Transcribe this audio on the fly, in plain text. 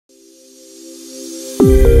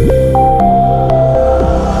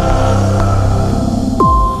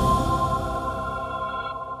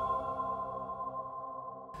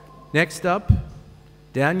Next up,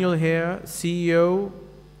 Daniel Heer, CEO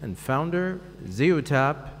and founder,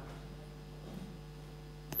 Zeotap,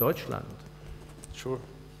 Deutschland. Sure.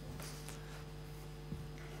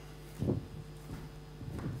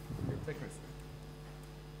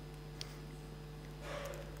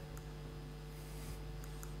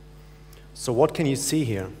 So what can you see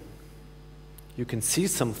here? You can see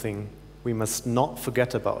something we must not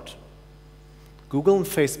forget about. Google and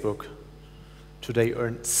Facebook today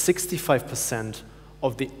earn 65%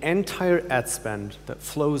 of the entire ad spend that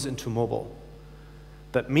flows into mobile.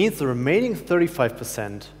 That means the remaining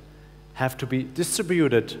 35% have to be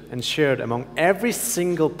distributed and shared among every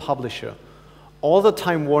single publisher, all the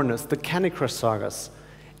Time Warners, the Candy Crush sagas,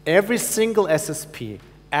 every single SSP,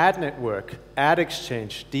 ad network, ad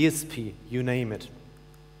exchange, DSP, you name it.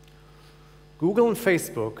 Google and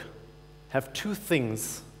Facebook have two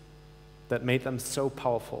things that made them so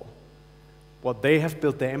powerful. What they have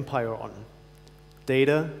built their empire on: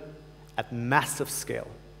 data at massive scale.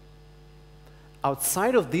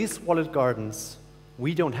 Outside of these walled gardens,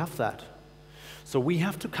 we don't have that. So we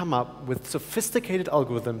have to come up with sophisticated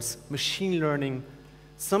algorithms, machine learning.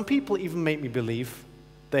 Some people even made me believe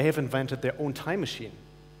they have invented their own time machine.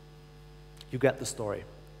 You get the story.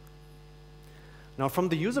 Now, from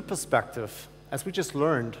the user perspective, as we just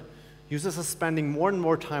learned, users are spending more and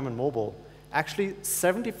more time on mobile. Actually,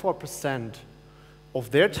 74%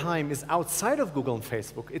 of their time is outside of Google and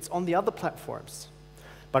Facebook. It's on the other platforms.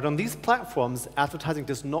 But on these platforms, advertising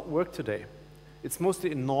does not work today. It's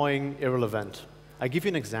mostly annoying, irrelevant. I give you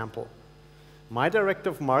an example. My director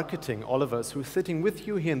of marketing, Olivia, who's sitting with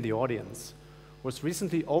you here in the audience, was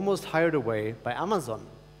recently almost hired away by Amazon.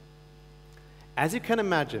 As you can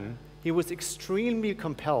imagine, he was extremely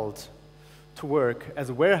compelled to work as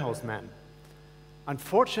a warehouse man.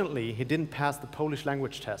 Unfortunately, he didn't pass the Polish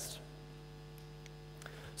language test.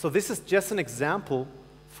 So this is just an example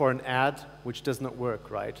for an ad which does not work,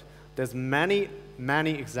 right? There's many,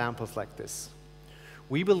 many examples like this.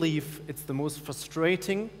 We believe it's the most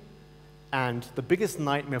frustrating and the biggest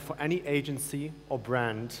nightmare for any agency or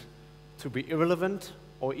brand to be irrelevant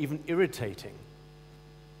or even irritating.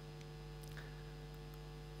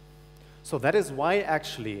 So that is why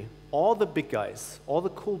actually all the big guys, all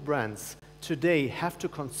the cool brands today have to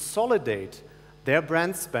consolidate their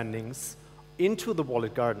brand spendings into the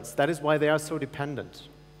walled gardens. That is why they are so dependent.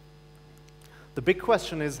 The big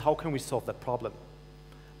question is, how can we solve that problem?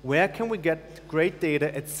 Where can we get great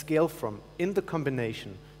data at scale from in the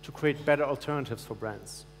combination to create better alternatives for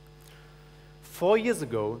brands? 4 years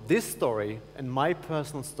ago, this story and my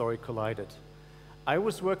personal story collided. I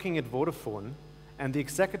was working at Vodafone, and the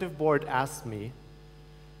executive board asked me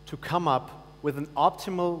to come up with an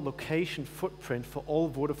optimal location footprint for all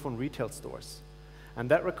Vodafone retail stores. And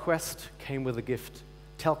that request came with a gift: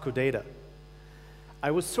 telco data.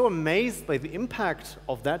 I was so amazed by the impact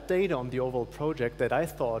of that data on the overall project that I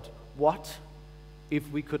thought, what if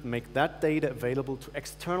we could make that data available to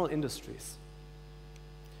external industries?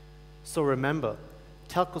 So remember,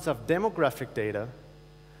 telcos have demographic data,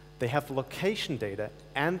 they have location data,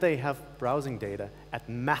 and they have browsing data at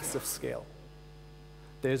massive scale.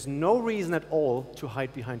 There's no reason at all to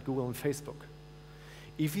hide behind Google and Facebook.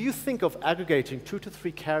 If you think of aggregating 2 to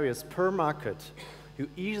 3 carriers per market, you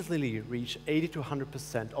easily reach 80 to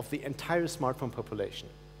 100% of the entire smartphone population.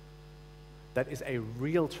 That is a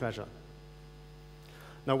real treasure.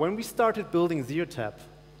 Now, when we started building Zeotap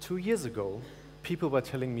 2 years ago, people were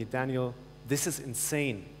telling me, Daniel, this is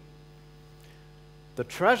insane. The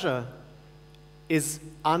treasure is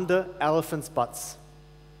under elephants' butts.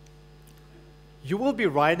 You will be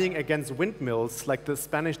riding against windmills like the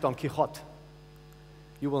Spanish Don Quixote.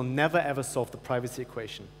 You will never ever solve the privacy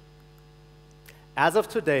equation. As of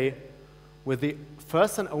today, we're the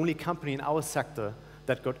first and only company in our sector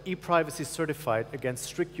that got e-privacy certified against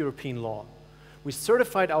strict European law. We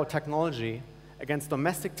certified our technology against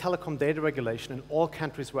domestic telecom data regulation in all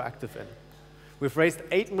countries we're active in. We've raised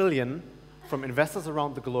 8 million from investors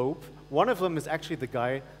around the globe. One of them is actually the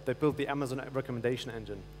guy that built the Amazon recommendation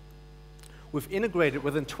engine. We've integrated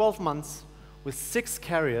within 12 months with 6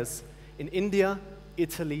 carriers in India,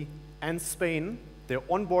 Italy, and Spain. They're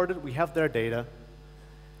onboarded, we have their data.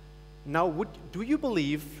 Now, do you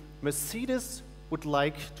believe Mercedes would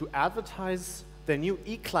like to advertise their new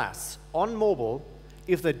E-Class on mobile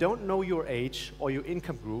if they don't know your age or your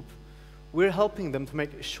income group? We're helping them to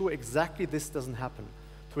make sure exactly this doesn't happen,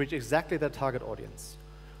 to reach exactly their target audience.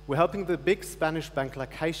 We're helping the big Spanish bank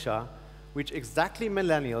like Caixa reach exactly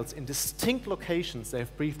millennials in distinct locations they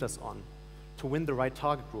have briefed us on to win the right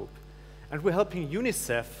target group. And we're helping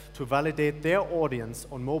UNICEF to validate their audience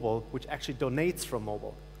on mobile, which actually donates from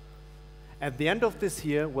mobile. At the end of this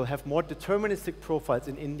year, we'll have more deterministic profiles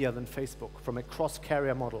in India than Facebook from a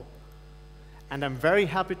cross-carrier model. And I'm very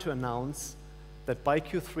happy to announce that by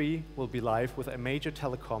Q3, we'll be live with a major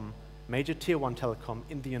telecom, major tier 1 telecom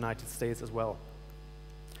in the United States as well.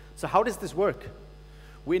 So how does this work?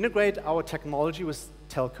 We integrate our technology with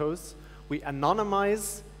telcos, we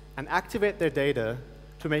anonymize and activate their data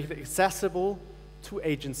to make it accessible to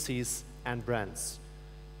agencies and brands,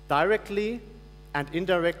 directly and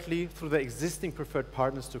indirectly through the existing preferred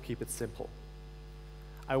partners to keep it simple.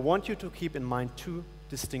 I want you to keep in mind two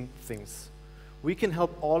distinct things. We can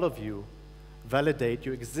help all of you validate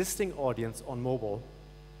your existing audience on mobile,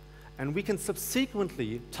 and we can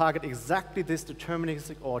subsequently target exactly this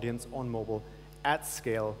deterministic audience on mobile at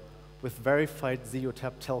scale with verified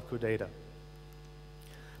Zeotap telco data.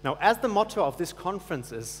 Now, as the motto of this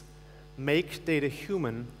conference is, make data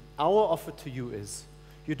human, our offer to you is,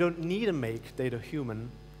 you don't need to make data human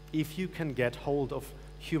if you can get hold of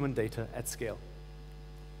human data at scale.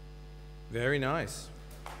 Very nice.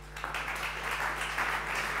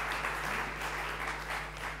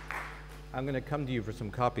 I'm going to come to you for some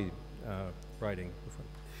copy writing.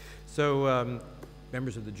 So,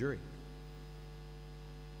 members of the jury.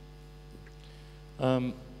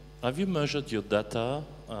 Have you measured your data,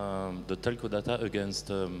 the telco data,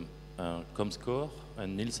 against Comscore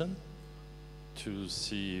and Nielsen to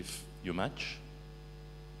see if you match?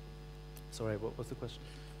 Sorry, what was the question?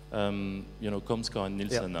 You know, Comscore and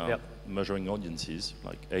Nielsen are measuring audiences,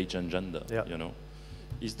 like age and gender, you know.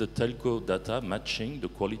 Is the telco data matching the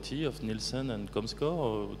quality of Nielsen and Comscore,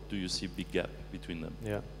 or do you see a big gap between them?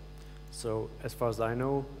 Yeah. So as far as I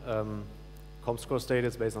know, Comscore's data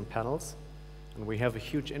is based on panels, and we have a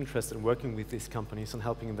huge interest in working with these companies and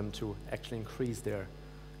helping them to actually increase their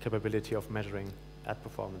capability of measuring ad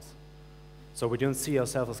performance. So we don't see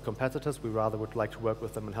ourselves as competitors. We rather would like to work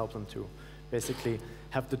with them and help them to basically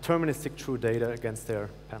have deterministic true data against their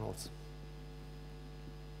panels.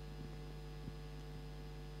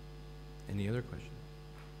 Any other questions?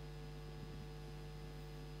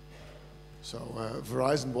 So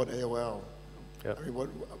Verizon bought AOL. Yep. I mean,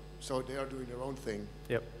 so they are doing their own thing.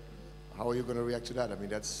 Yep. How are you going to react to that? I mean,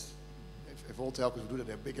 that's, if all telcos do that,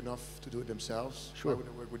 they're big enough to do it themselves. Sure. Why would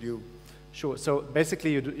they work with you? Sure. So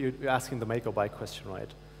basically, you're asking the make or buy question, right?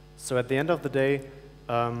 So at the end of the day,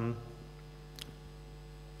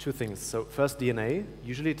 two things. So first, DNA.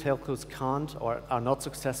 Usually telcos can't or are not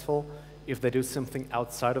successful if they do something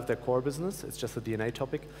outside of their core business. It's just a DNA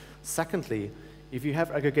topic. Secondly, if you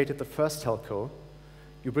have aggregated the first telco,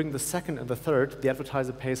 you bring the second and the third, the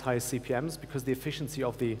advertiser pays higher CPMs because the efficiency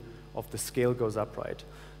of the scale goes up, right?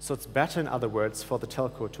 So it's better, in other words, for the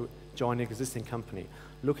telco to join an existing company.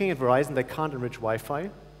 Looking at Verizon, they can't enrich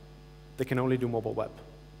Wi-Fi. They can only do mobile web.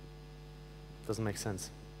 Doesn't make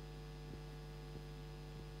sense.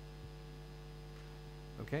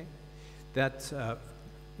 Okay. That's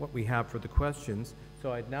what we have for the questions.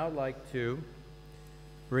 So I'd now like to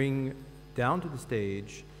bring down to the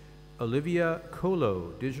stage Olivia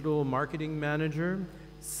Kolo, Digital Marketing Manager,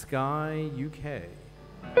 Sky UK.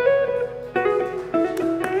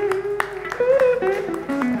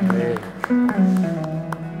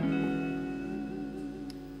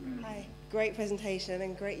 Hi, great presentation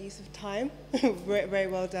and great use of time. Very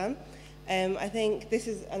well done. I think this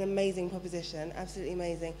is an amazing proposition, absolutely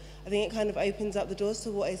amazing. I think it kind of opens up the doors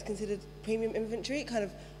to what is considered premium inventory. It kind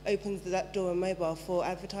of opens that door on mobile for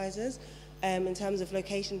advertisers. In terms of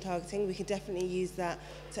location targeting, we can definitely use that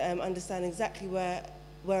to understand exactly where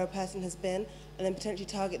a person has been and then potentially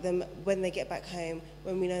target them when they get back home,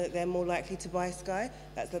 when we know that they're more likely to buy Sky.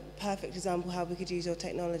 That's the perfect example how we could use your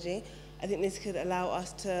technology. I think this could allow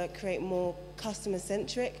us to create more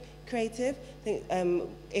customer-centric creative. I think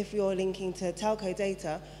if you're linking to telco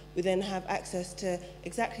data, we then have access to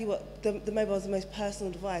exactly what the mobile is the most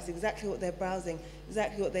personal device, exactly what they're browsing,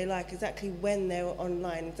 exactly what they like, exactly when they're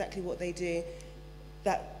online, exactly what they do.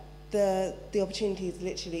 That the opportunity is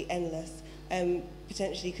literally endless.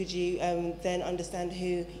 Potentially, could you then understand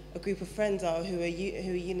who a group of friends are, who are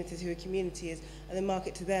unities, who a community is, and then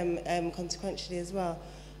market to them consequentially as well.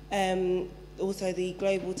 Also, the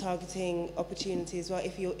global targeting opportunity as well.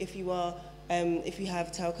 If you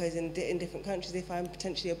have telcos in different countries, if I'm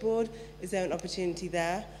potentially abroad, is there an opportunity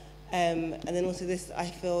there? And then also this, I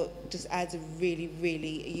feel, just adds a really,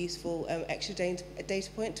 really useful extra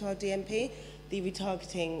data point to our DMP. The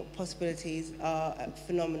retargeting possibilities are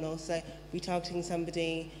phenomenal. So retargeting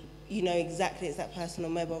somebody, you know exactly it's that person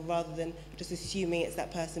on mobile rather than just assuming it's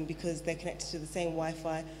that person because they're connected to the same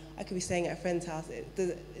Wi-Fi. I could be staying at a friend's house.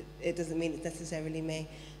 It doesn't mean it's necessarily me.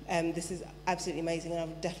 This is absolutely amazing, and I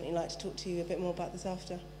would definitely like to talk to you a bit more about this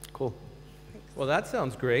after. Cool. Thanks. Well, that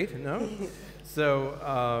sounds great, no?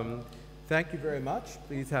 So, thank you very much.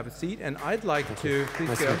 Please have a seat. And I'd like to,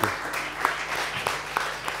 please go.